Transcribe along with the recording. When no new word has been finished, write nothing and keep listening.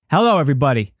Hello,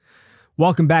 everybody.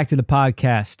 Welcome back to the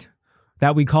podcast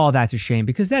that we call That's a Shame,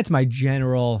 because that's my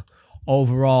general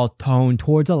overall tone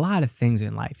towards a lot of things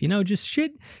in life. You know, just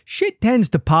shit tends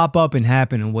to pop up and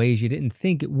happen in ways you didn't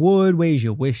think it would, ways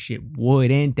you wish it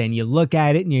wouldn't. Then you look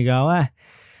at it and you go,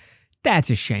 that's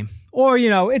a shame. Or, you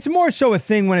know, it's more so a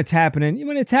thing when it's happening.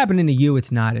 When it's happening to you,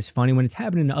 it's not as funny. When it's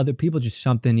happening to other people, just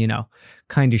something, you know,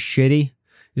 kind of shitty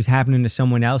is happening to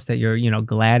someone else that you're, you know,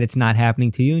 glad it's not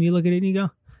happening to you. And you look at it and you go,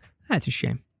 that's a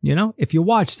shame. You know, if you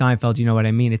watch Seinfeld, you know what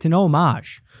I mean. It's an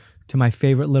homage to my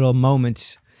favorite little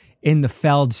moments in the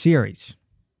Feld series.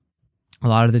 A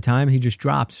lot of the time, he just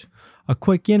drops a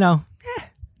quick, you know,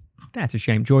 that's a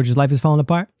shame. George's life is falling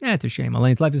apart. That's a shame.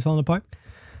 Elaine's life is falling apart.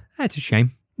 That's a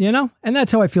shame. You know, and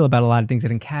that's how I feel about a lot of things.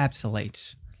 That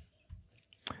encapsulates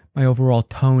my overall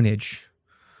tonnage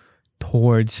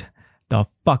towards the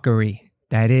fuckery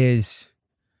that is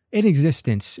in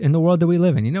existence in the world that we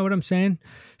live in. You know what I'm saying?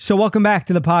 So welcome back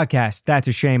to the podcast. That's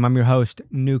a shame. I'm your host,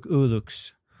 Nuke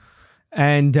Ulux.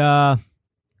 And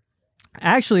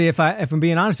actually, if I'm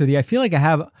being honest with you, I feel like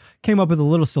I came up with a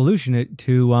little solution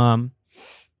to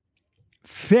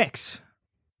fix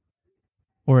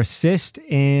or assist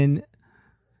in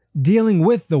dealing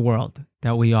with the world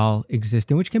that we all exist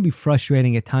in, which can be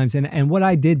frustrating at times. And what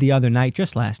I did the other night,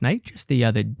 just the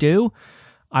other do,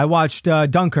 I watched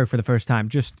Dunkirk for the first time.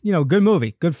 Just, you know, good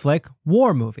movie, good flick,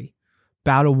 war movie,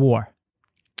 about a war,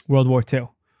 World War II.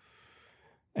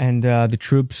 And the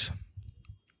troops,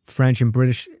 French and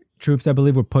British troops, I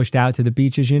believe, were pushed out to the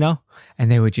beaches, you know, and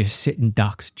they were just sitting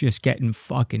ducks, just getting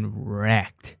fucking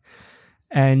wrecked.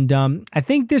 And I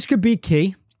think this could be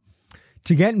key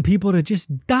to getting people to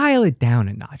just dial it down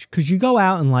a notch. Because you go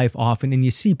out in life often and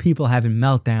you see people having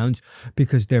meltdowns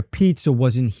because their pizza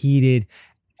wasn't heated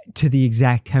to the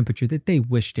exact temperature that they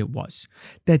wished it was.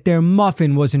 That their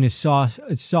muffin wasn't as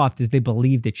soft as they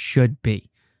believed it should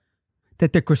be.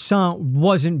 That their croissant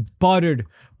wasn't buttered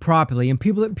properly. And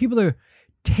people are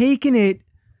taking it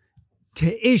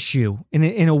to issue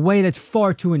in a way that's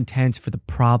far too intense for the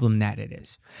problem that it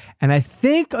is. And I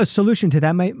think a solution to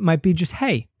that might be just,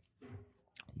 hey,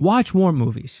 watch war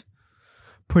movies.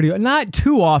 Not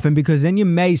too often, because then you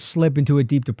may slip into a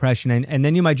deep depression and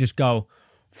then you might just go,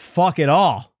 fuck it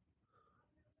all.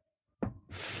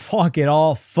 Fuck it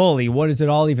all fully. What does it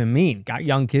all even mean? Got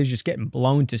young kids just getting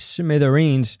blown to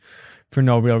smithereens for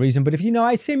no real reason. But if you know,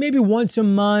 I say maybe once a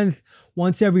month,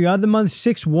 once every other month,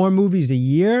 6 war movies a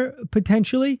year,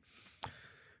 potentially,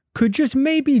 could just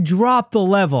maybe drop the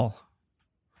level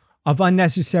of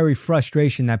unnecessary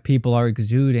frustration that people are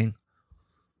exuding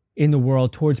in the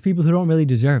world towards people who don't really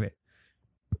deserve it.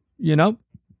 You know?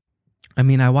 I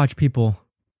mean, I watch people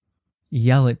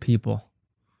yell at people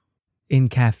in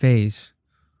cafes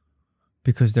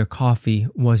because their coffee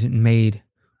wasn't made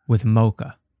with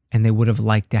mocha and they would have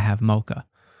liked to have mocha.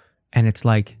 And it's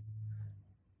like,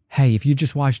 hey, if you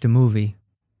just watched a movie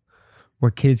where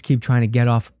kids keep trying to get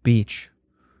off a beach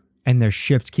and their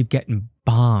ships keep getting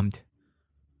bombed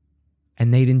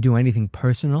and they didn't do anything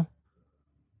personally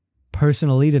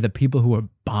to the people who are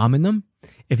bombing them,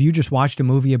 if you just watched a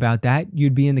movie about that,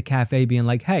 you'd be in the cafe being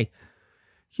like, hey,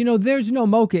 you know, there's no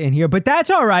mocha in here, but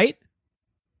that's all right.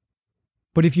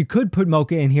 But if you could put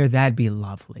mocha in here, that'd be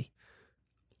lovely.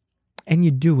 And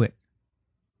you do it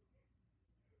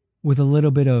with a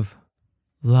little bit of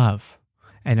love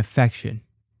and affection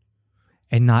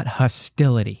and not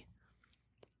hostility.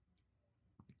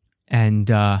 And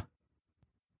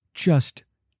just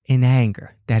in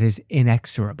anger that is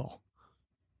inexorable.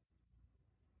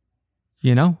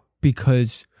 You know?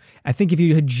 Because I think if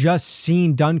you had just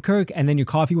seen Dunkirk and then your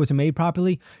coffee wasn't made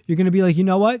properly, you're going to be like, you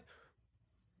know what?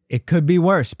 It could be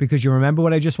worse, because you remember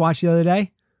what I just watched the other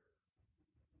day?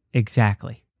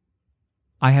 Exactly.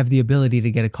 I have the ability to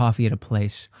get a coffee at a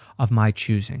place of my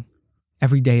choosing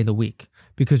every day of the week,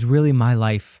 because really my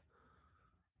life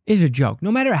is a joke.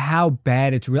 No matter how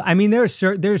bad it's real. I mean, there's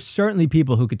certainly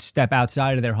people who could step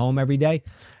outside of their home every day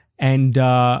and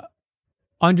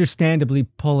understandably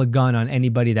pull a gun on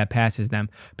anybody that passes them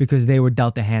because they were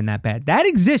dealt a hand that bad. That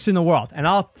exists in the world, and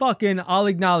I'll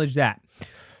acknowledge that.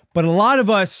 But a lot of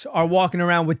us are walking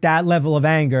around with that level of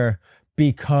anger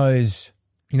because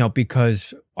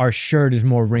our shirt is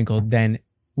more wrinkled than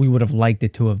we would have liked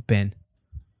it to have been.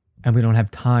 And we don't have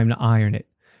time to iron it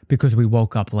because we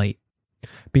woke up late.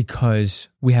 Because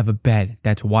we have a bed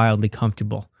that's wildly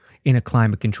comfortable in a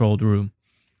climate-controlled room.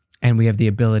 And we have the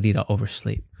ability to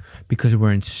oversleep because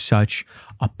we're in such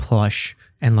a plush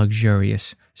and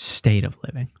luxurious state of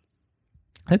living.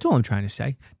 That's all I'm trying to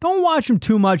say. Don't watch them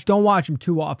too much. Don't watch them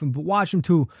too often, but watch them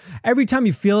too. Every time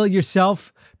you feel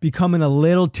yourself becoming a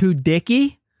little too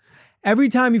dicky Every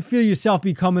time you feel yourself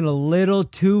becoming a little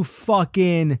too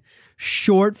fucking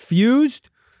short-fused,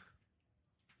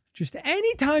 just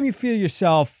anytime you feel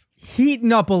yourself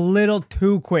heating up a little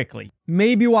too quickly,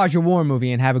 maybe watch a war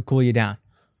movie and have it cool you down.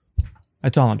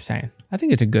 That's all I'm saying. I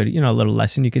think it's a good, little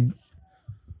lesson. You could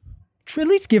at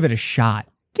least give it a shot.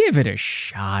 Give it a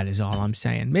shot is all I'm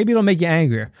saying. Maybe it'll make you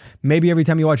angrier. Maybe every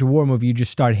time you watch a war movie, you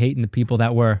just start hating the people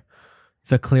that were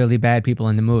the clearly bad people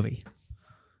in the movie.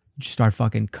 You just start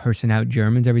fucking cursing out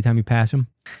Germans every time you pass them.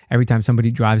 Every time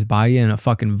somebody drives by you in a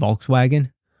fucking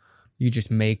Volkswagen, you just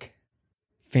make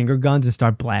finger guns and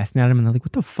start blasting at them. And they're like,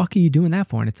 what the fuck are you doing that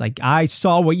for? And it's like, I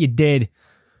saw what you did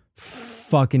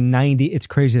fucking 90. It's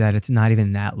crazy that it's not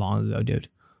even that long ago, dude.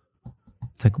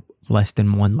 It's like less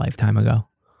than one lifetime ago.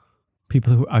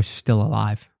 People who are still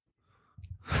alive.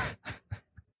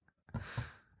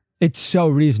 It's so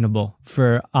reasonable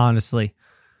for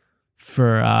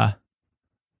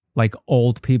like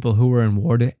old people who were in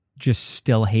war to just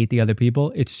still hate the other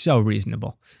people. It's so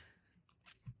reasonable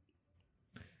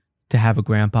to have a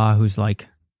grandpa who's like,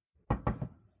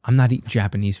 I'm not eating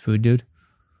Japanese food, dude.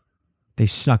 They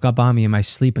snuck up on me in my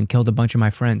sleep and killed a bunch of my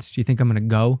friends. Do you think I'm going to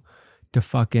go to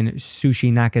fucking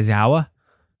Sushi Nakazawa?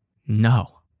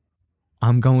 No.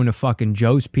 I'm going to fucking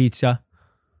Joe's Pizza.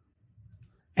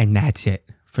 And that's it.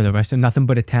 For the rest of nothing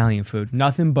but Italian food.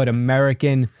 Nothing but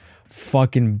American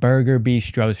fucking burger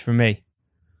bistros for me.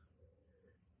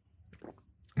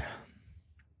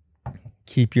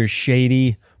 Keep your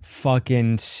shady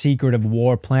fucking secretive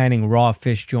war planning raw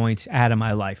fish joints out of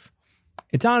my life.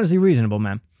 It's honestly reasonable,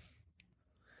 man.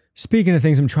 Speaking of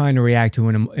things I'm trying to react to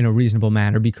in a reasonable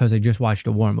manner because I just watched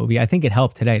a war movie. I think it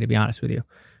helped today, to be honest with you.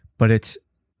 But it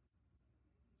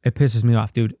pisses me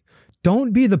off, dude.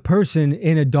 Don't be the person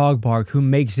in a dog park who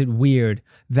makes it weird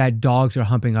that dogs are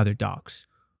humping other dogs.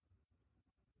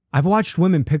 I've watched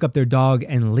women pick up their dog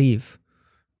and leave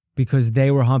because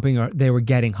they were humping or they were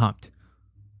getting humped.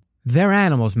 They're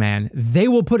animals, man. They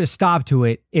will put a stop to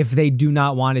it if they do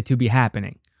not want it to be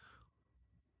happening.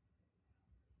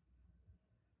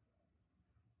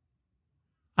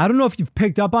 I don't know if you've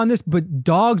picked up on this, but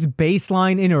dogs'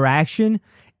 baseline interaction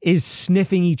is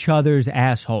sniffing each other's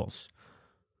assholes.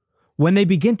 When they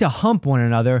begin to hump one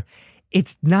another,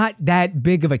 it's not that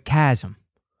big of a chasm.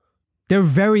 They're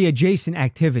very adjacent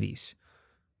activities.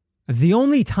 The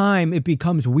only time it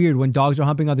becomes weird when dogs are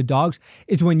humping other dogs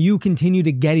is when you continue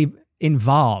to get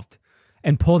involved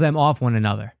and pull them off one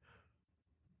another.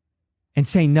 And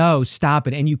say, no, stop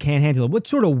it, and you can't handle it. What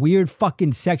sort of weird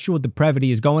fucking sexual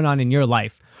depravity is going on in your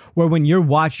life where when you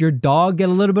watch your dog get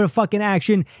a little bit of fucking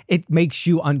action, it makes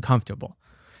you uncomfortable?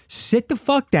 Sit the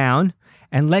fuck down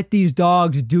and let these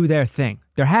dogs do their thing.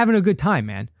 They're having a good time,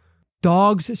 man.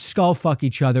 Dogs skull fuck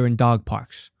each other in dog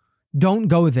parks. Don't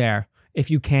go there if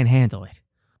you can't handle it.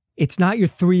 It's not your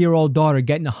 3-year-old daughter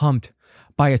getting humped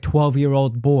by a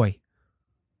 12-year-old boy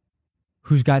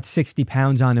who's got 60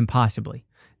 pounds on him possibly.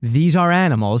 These are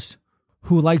animals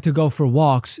who like to go for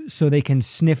walks so they can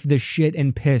sniff the shit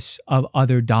and piss of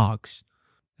other dogs.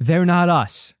 They're not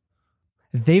us.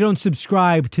 They don't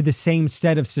subscribe to the same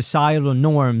set of societal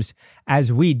norms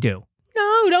as we do.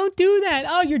 No, don't do that.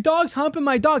 Oh, your dog's humping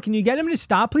my dog. Can you get him to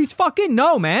stop, please? Fucking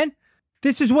no, man.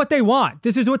 This is what they want.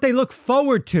 This is what they look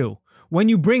forward to when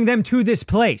you bring them to this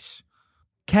place.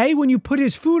 Okay? When you put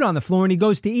his food on the floor and he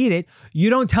goes to eat it,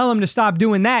 you don't tell him to stop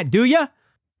doing that, do you?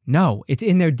 No, it's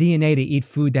in their DNA to eat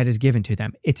food that is given to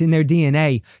them. It's in their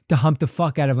DNA to hump the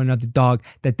fuck out of another dog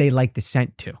that they like the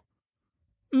scent to.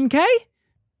 Okay?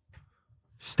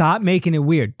 Stop making it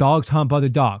weird. Dogs hump other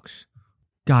dogs.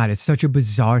 God, it's such a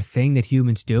bizarre thing that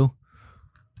humans do.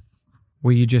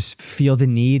 Where you just feel the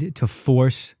need to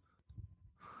force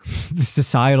the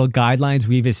societal guidelines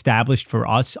we've established for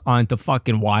us onto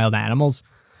fucking wild animals.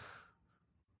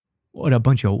 What a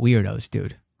bunch of weirdos,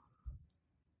 dude.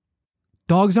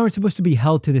 Dogs aren't supposed to be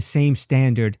held to the same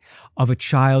standard of a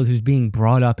child who's being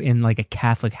brought up in like a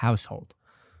Catholic household.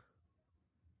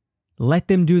 Let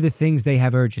them do the things they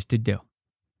have urges to do.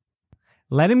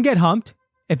 Let him get humped.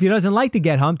 If he doesn't like to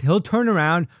get humped, he'll turn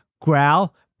around,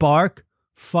 growl, bark,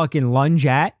 fucking lunge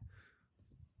at.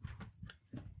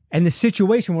 And the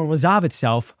situation will resolve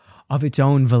itself of its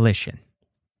own volition.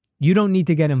 You don't need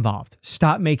to get involved.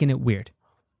 Stop making it weird.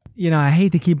 I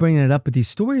hate to keep bringing it up, but these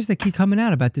stories that keep coming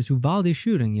out about this Uvalde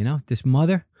shooting, this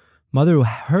mother who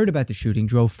heard about the shooting,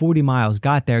 drove 40 miles,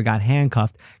 got there, got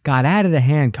handcuffed, got out of the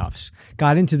handcuffs,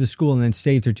 got into the school, and then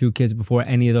saved her 2 kids before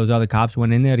any of those other cops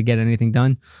went in there to get anything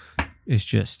done. It's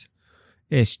just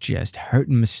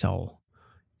hurting my soul.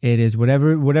 It is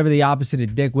whatever the opposite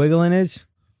of dick wiggling is.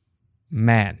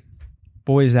 Man,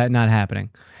 Boy, is that not happening.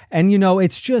 And, you know,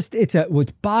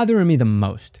 what's bothering me the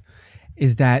most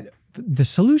is that the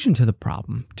solution to the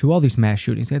problem, to all these mass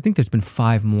shootings, I think there's been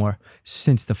 5 more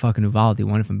since the fucking Uvalde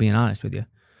one, if I'm being honest with you.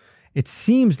 It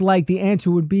seems like the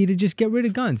answer would be to just get rid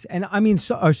of guns. And I mean,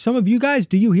 are some of you guys,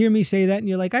 do you hear me say that? And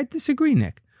you're like, I disagree,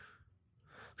 Nick.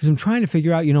 Because I'm trying to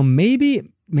figure out, you know, maybe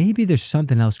there's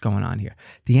something else going on here.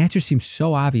 The answer seems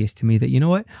so obvious to me that, you know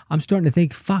what? I'm starting to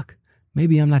think, fuck,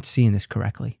 maybe I'm not seeing this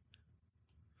correctly.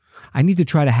 I need to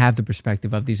try to have the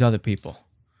perspective of these other people,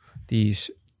 these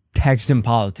Texan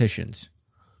politicians.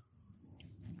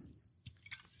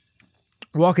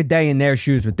 Walk a day in their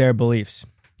shoes with their beliefs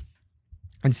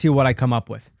and see what I come up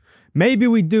with. Maybe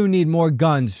we do need more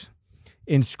guns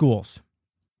in schools.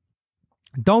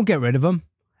 Don't get rid of them.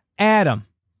 Add them.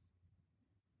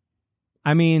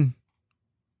 I mean,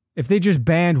 if they just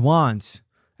banned wands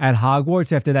at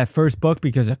Hogwarts after that first book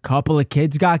because a couple of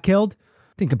kids got killed,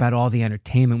 think about all the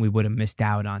entertainment we would have missed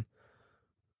out on.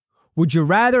 Would you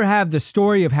rather have the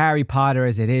story of Harry Potter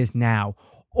as it is now,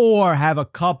 or have a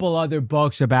couple other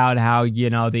books about how, you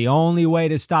know, the only way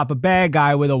to stop a bad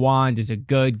guy with a wand is a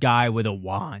good guy with a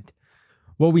wand?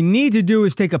 What we need to do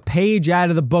is take a page out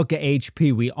of the book of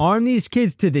HP. We arm these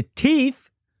kids to the teeth,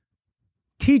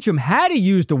 teach them how to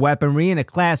use the weaponry in a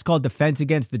class called Defense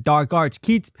Against the Dark Arts.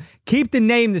 Keep the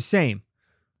name the same.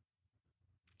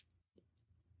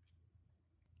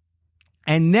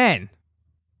 And then,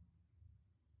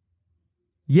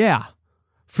 yeah,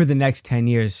 for the next 10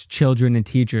 years, children and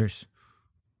teachers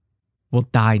will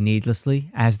die needlessly,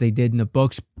 as they did in the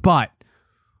books, but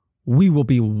we will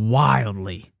be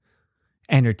wildly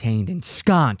entertained,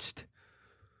 ensconced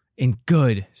in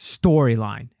good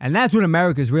storyline. And that's what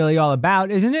America's really all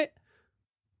about, isn't it?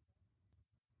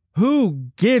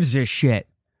 Who gives a shit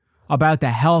about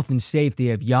the health and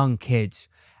safety of young kids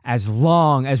as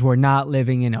long as we're not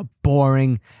living in a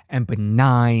boring and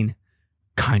benign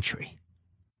country?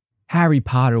 Harry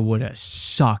Potter would have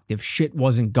sucked if shit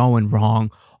wasn't going wrong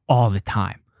all the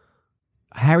time.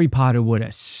 Harry Potter would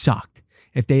have sucked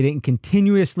if they didn't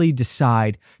continuously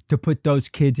decide to put those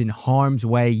kids in harm's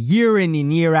way year in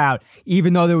and year out,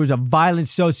 even though there was a violent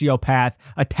sociopath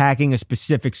attacking a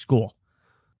specific school.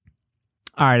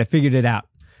 All right, I figured it out.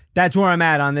 That's where I'm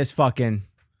at on this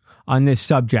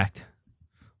subject.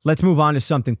 Let's move on to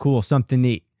something cool, something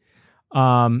neat.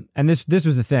 And this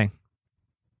was the thing.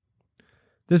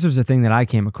 This was the thing that I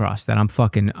came across that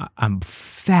I'm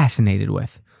fascinated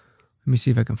with. Let me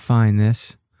see if I can find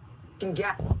this.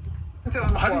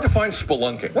 How do you define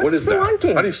spelunking? What's spelunking?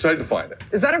 That? How do you define it?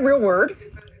 Is that a real word?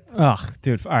 Ugh,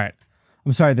 dude. All right.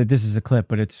 I'm sorry that this is a clip,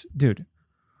 but dude.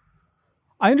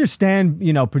 I understand,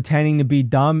 you know, pretending to be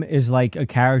dumb is like a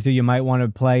character you might want to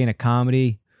play in a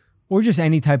comedy or just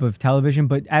any type of television,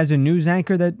 but as a news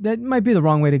anchor, that might be the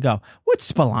wrong way to go.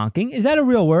 What's spelunking? Is that a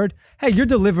real word? Hey, you're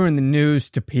delivering the news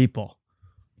to people.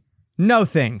 No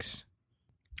thanks.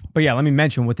 But yeah, let me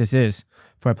mention what this is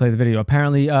before I play the video.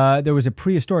 Apparently, there was a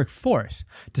prehistoric forest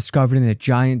discovered in a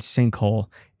giant sinkhole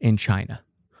in China.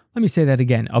 Let me say that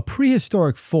again. A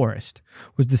prehistoric forest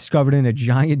was discovered in a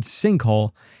giant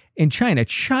sinkhole in China.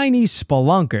 Chinese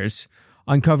spelunkers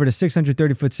uncovered a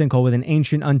 630-foot sinkhole with an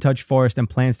ancient untouched forest and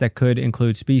plants that could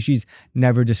include species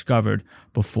never discovered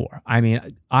before. I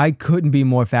mean, I couldn't be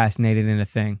more fascinated in a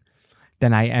thing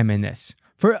than I am in this.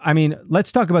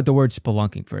 Let's talk about the word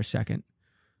spelunking for a second.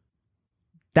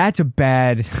 That's a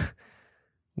bad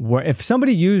word. If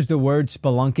somebody used the word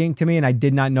spelunking to me and I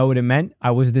did not know what it meant,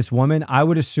 I was this woman, I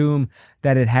would assume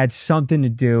that it had something to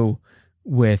do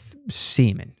with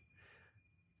semen.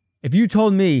 If you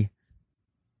told me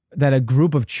that a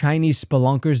group of Chinese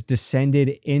spelunkers descended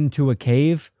into a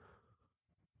cave,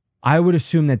 I would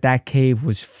assume that cave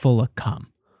was full of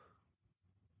cum.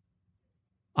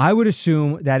 I would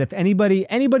assume that if anybody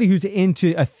who's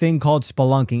into a thing called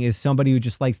spelunking is somebody who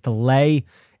just likes to lay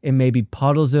in maybe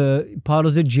puddles of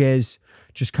jizz,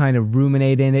 just kind of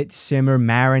ruminate in it, simmer,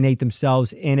 marinate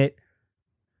themselves in it.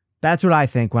 That's what I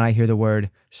think when I hear the word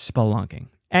spelunking.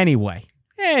 Anywho.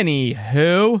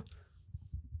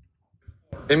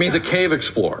 It means a cave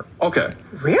explorer. Okay.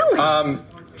 Really?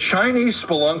 Chinese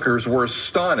spelunkers were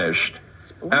astonished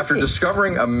after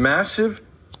discovering a massive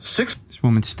This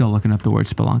woman's still looking up the word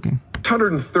spelunking.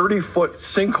 630-foot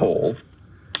sinkhole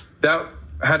that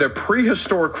had a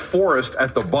prehistoric forest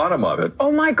at the bottom of it.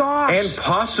 Oh my gosh. And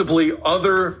possibly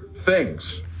other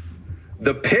things.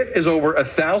 The pit is over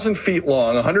 1,000 feet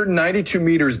long, 192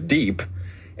 meters deep,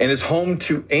 and is home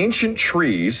to ancient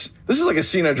trees. This is like a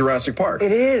scene at Jurassic Park.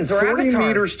 It is. 40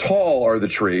 meters tall are the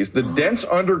trees. The dense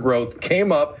undergrowth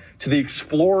came up to the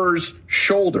explorers'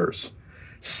 shoulders.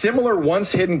 Similar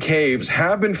once hidden caves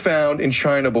have been found in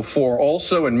China before,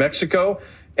 also in Mexico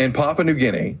and Papua New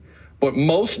Guinea, but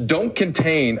most don't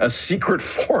contain a secret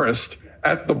forest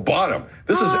at the bottom.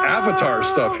 This is Avatar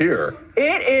stuff here.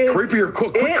 It is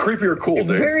creepier, cool,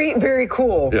 dude. Very, very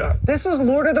cool. Yeah. This is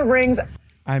Lord of the Rings.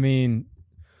 I mean,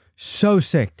 so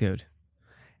sick, dude.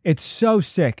 It's so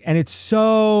sick, and it's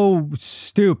so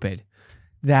stupid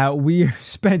that we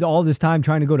spend all this time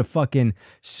trying to go to fucking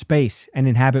space and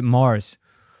inhabit Mars,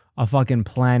 a fucking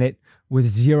planet with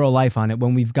zero life on it,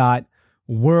 when we've got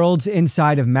worlds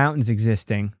inside of mountains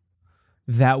existing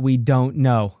that we don't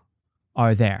know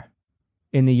are there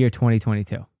in the year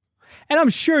 2022. And I'm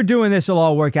sure doing this will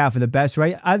all work out for the best,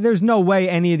 right? There's no way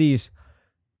any of these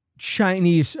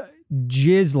Chinese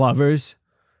jizz lovers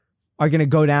are going to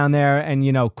go down there and,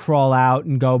 you know, crawl out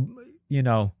and go, you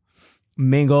know,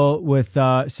 mingle with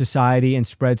society and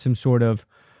spread some sort of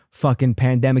fucking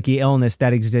pandemic-y illness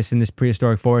that exists in this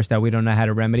prehistoric forest that we don't know how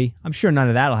to remedy. I'm sure none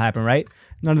of that'll happen, right?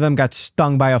 None of them got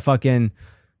stung by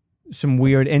some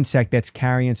weird insect that's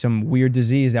carrying some weird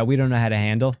disease that we don't know how to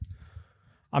handle.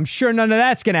 I'm sure none of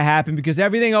that's going to happen because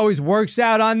everything always works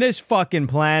out on this fucking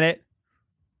planet.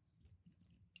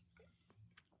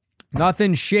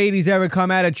 Nothing shady's ever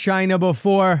come out of China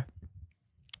before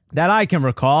that I can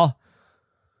recall.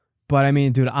 But I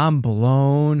mean, dude, I'm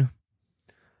blown.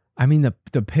 I mean,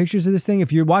 the pictures of this thing,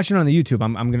 if you're watching it on the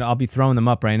YouTube, I'll be throwing them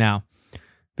up right now.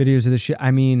 Videos of this shit.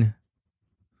 I mean,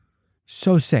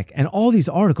 so sick. And all these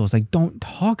articles, like, don't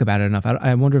talk about it enough.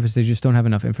 I wonder if they just don't have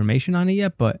enough information on it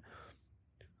yet, but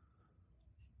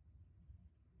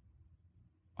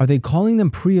are they calling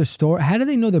them prehistoric? How do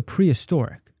they know they're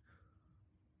prehistoric?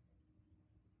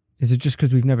 Is it just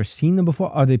because we've never seen them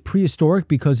before? Are they prehistoric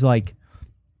because, like,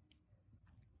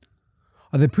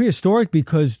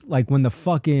 when the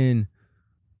fucking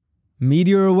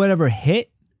meteor or whatever hit,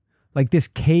 like, this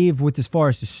cave with this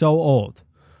forest is so old.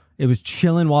 It was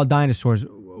chilling while dinosaurs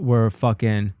were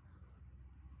fucking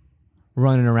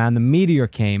running around. The meteor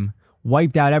came,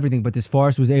 wiped out everything, but this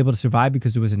forest was able to survive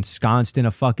because it was ensconced in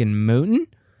a fucking mountain?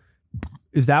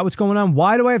 Is that what's going on?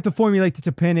 Why do I have to formulate this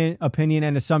opinion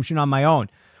and assumption on my own?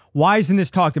 Why isn't this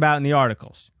talked about in the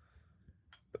articles?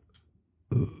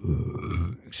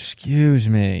 Excuse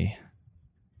me.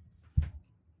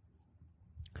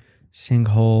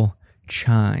 Sinkhole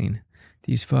Chine.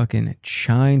 These fucking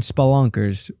Chine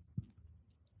spelunkers.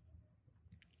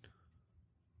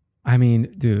 I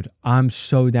mean, dude, I'm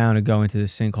so down to go into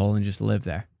this sinkhole and just live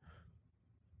there.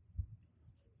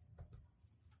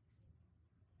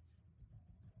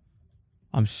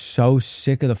 I'm so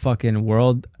sick of the fucking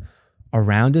world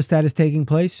around us that is taking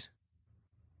place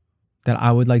that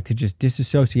I would like to just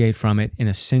disassociate from it in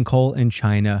a sinkhole in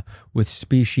China with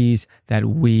species that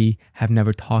we have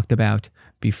never talked about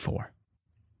before.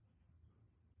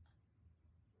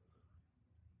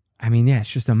 I mean, yeah,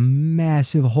 it's just a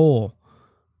massive hole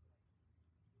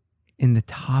in the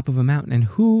top of a mountain. And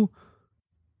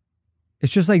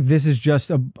it's just like this is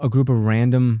just a group of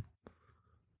random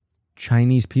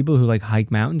Chinese people who like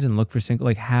hike mountains and look for sinkhole.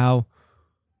 Like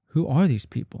who are these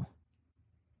people?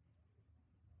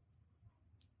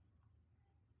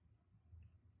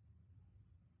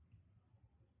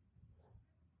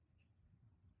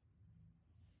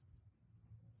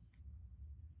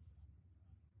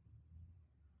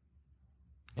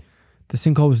 The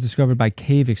sinkhole was discovered by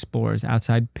cave explorers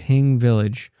outside Ping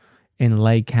Village in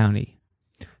Leh County.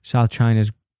 South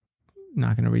China's,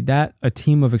 not going to read that. A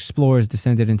team of explorers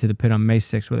descended into the pit on May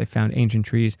 6th where they found ancient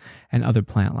trees and other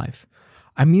plant life.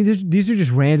 I mean, these are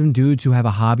just random dudes who have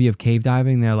a hobby of cave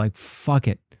diving. They're like, fuck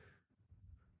it.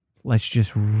 Let's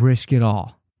just risk it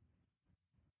all.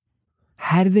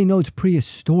 How did they know it's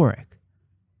prehistoric?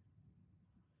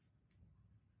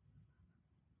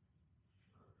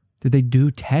 Did they do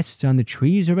tests on the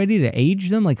trees already to age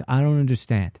them? Like, I don't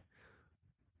understand.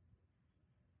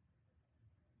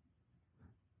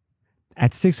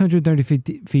 At 630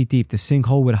 feet deep, the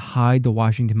sinkhole would hide the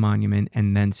Washington Monument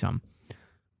and then some.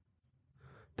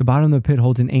 The bottom of the pit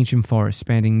holds an ancient forest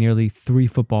spanning nearly 3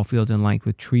 football fields in length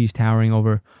with trees towering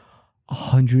over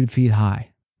 100 feet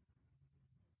high.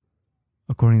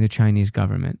 According to the Chinese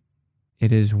government,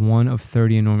 it is one of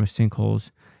 30 enormous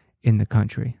sinkholes in the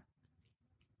country.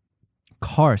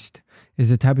 Karst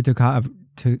is a type of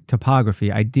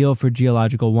topography ideal for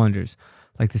geological wonders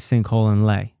like the sinkhole in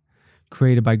Leh,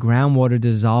 created by groundwater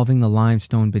dissolving the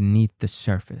limestone beneath the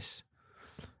surface.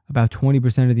 About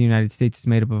 20% of the United States is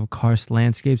made up of karst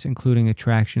landscapes, including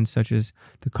attractions such as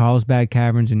the Carlsbad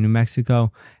Caverns in New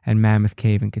Mexico and Mammoth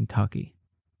Cave in Kentucky.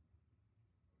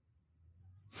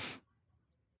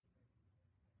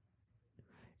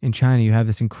 In China, you have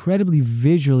this incredibly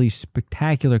visually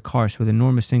spectacular karst with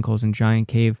enormous sinkholes and giant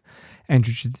cave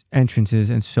entrances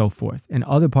and so forth. In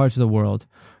other parts of the world,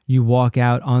 you walk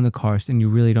out on the karst and you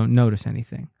really don't notice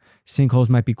anything. Sinkholes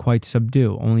might be quite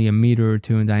subdued, only a meter or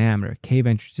two in diameter. Cave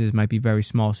entrances might be very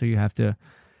small, so you have to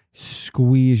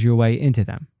squeeze your way into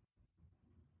them.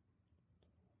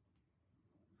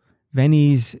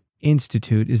 Venice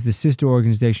Institute is the sister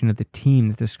organization of the team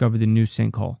that discovered the new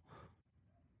sinkhole.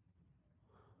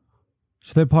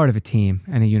 So they're part of a team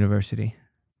and a university.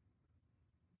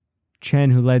 Chen,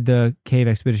 who led the cave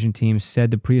expedition team, said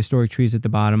the prehistoric trees at the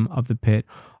bottom of the pit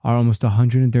are almost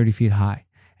 130 feet high,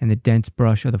 and the dense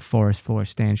brush of the forest floor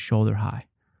stands shoulder high.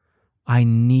 I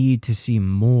need to see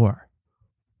more.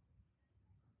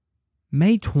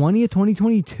 May 20th,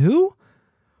 2022?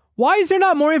 Why is there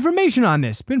not more information on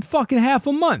this? It's been fucking half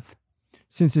a month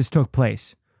since this took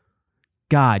place.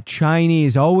 God,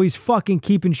 Chinese always fucking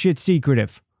keeping shit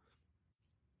secretive.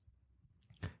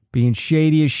 Being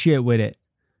shady as shit with it.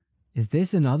 Is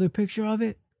this another picture of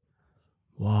it?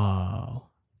 Whoa.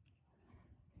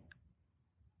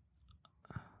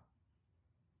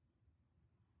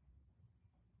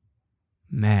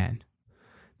 Man.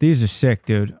 These are sick,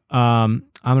 dude. I'm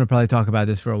going to probably talk about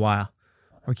this for a while.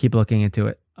 Or keep looking into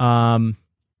it. What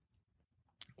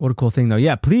a cool thing, though.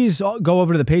 Yeah, please go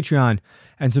over to the Patreon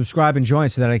and subscribe and join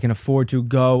so that I can afford to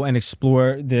go and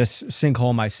explore this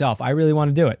sinkhole myself. I really want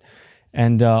to do it.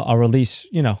 And I'll release,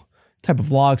 type of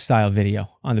vlog style video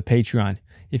on the Patreon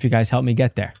if you guys help me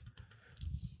get there.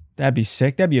 That'd be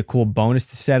sick. That'd be a cool bonus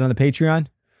to set on the Patreon.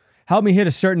 Help me hit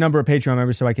a certain number of Patreon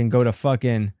members so I can go to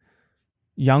fucking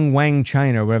Yangwang,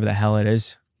 China, or whatever the hell it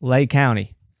is, Lake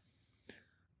County,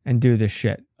 and do this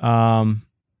shit.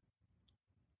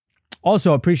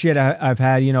 Also, appreciate I've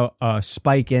had, a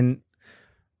spike in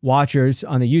watchers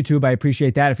on the YouTube. I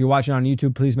appreciate that. If you're watching on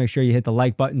YouTube, please make sure you hit the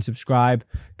like button, subscribe,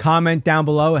 comment down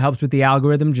below. It helps with the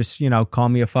algorithm. Just, call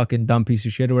me a fucking dumb piece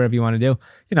of shit or whatever you want to do.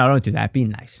 Don't do that. Be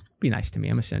nice. Be nice to me.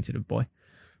 I'm a sensitive boy.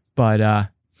 But,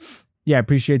 yeah, I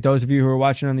appreciate those of you who are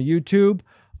watching on the YouTube.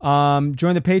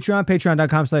 Join the Patreon,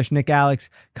 patreon.com/NickAlex.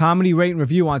 Comedy rate and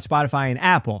review on Spotify and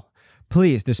Apple.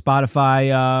 Please, the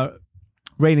Spotify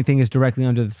rating thing is directly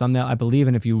under the thumbnail, I believe.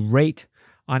 And if you rate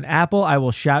on Apple, I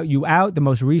will shout you out. The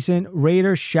most recent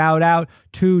rater, shout out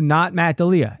to Not Matt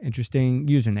D'Elia. Interesting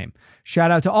username.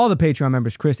 Shout out to all the Patreon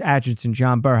members: Chris Atchison,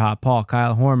 John Burha, Paul,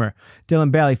 Kyle Hormer,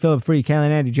 Dylan Bailey, Philip Free, Kaylin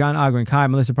Andy, John Ogren, Kai,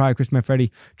 Melissa Pryor, Chris Manfredi,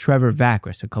 Trevor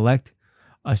Vacris.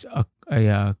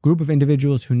 A group of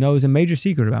individuals who knows a major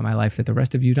secret about my life that the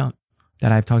rest of you don't,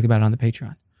 that I've talked about on the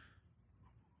Patreon.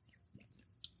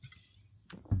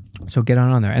 So get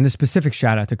on there. And the specific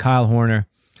shout out to Kyle Horner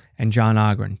and John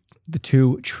Ogren, the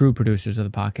two true producers of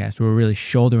the podcast who are really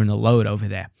shouldering the load over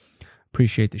there.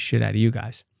 Appreciate the shit out of you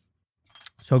guys.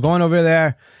 So go on over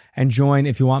there and join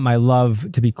if you want my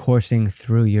love to be coursing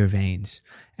through your veins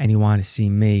and you want to see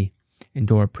me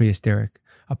endure a prehistoric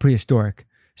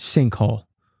sinkhole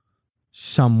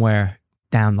somewhere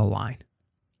down the line.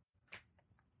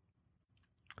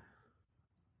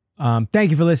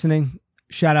 Thank you for listening.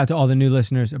 Shout out to all the new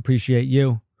listeners. Appreciate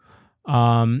you.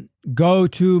 Go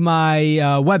to my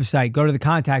website. Go to the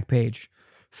contact page.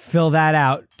 Fill that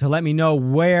out to let me know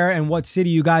where and what city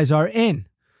you guys are in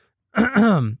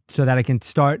so that I can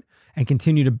start and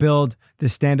continue to build the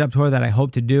stand-up tour that I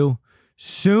hope to do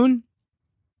soon.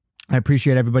 I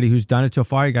appreciate everybody who's done it so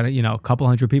far. You got a couple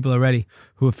hundred people already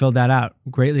who have filled that out.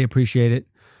 Greatly appreciate it.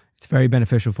 It's very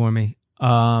beneficial for me.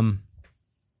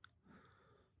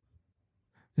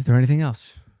 Is there anything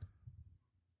else?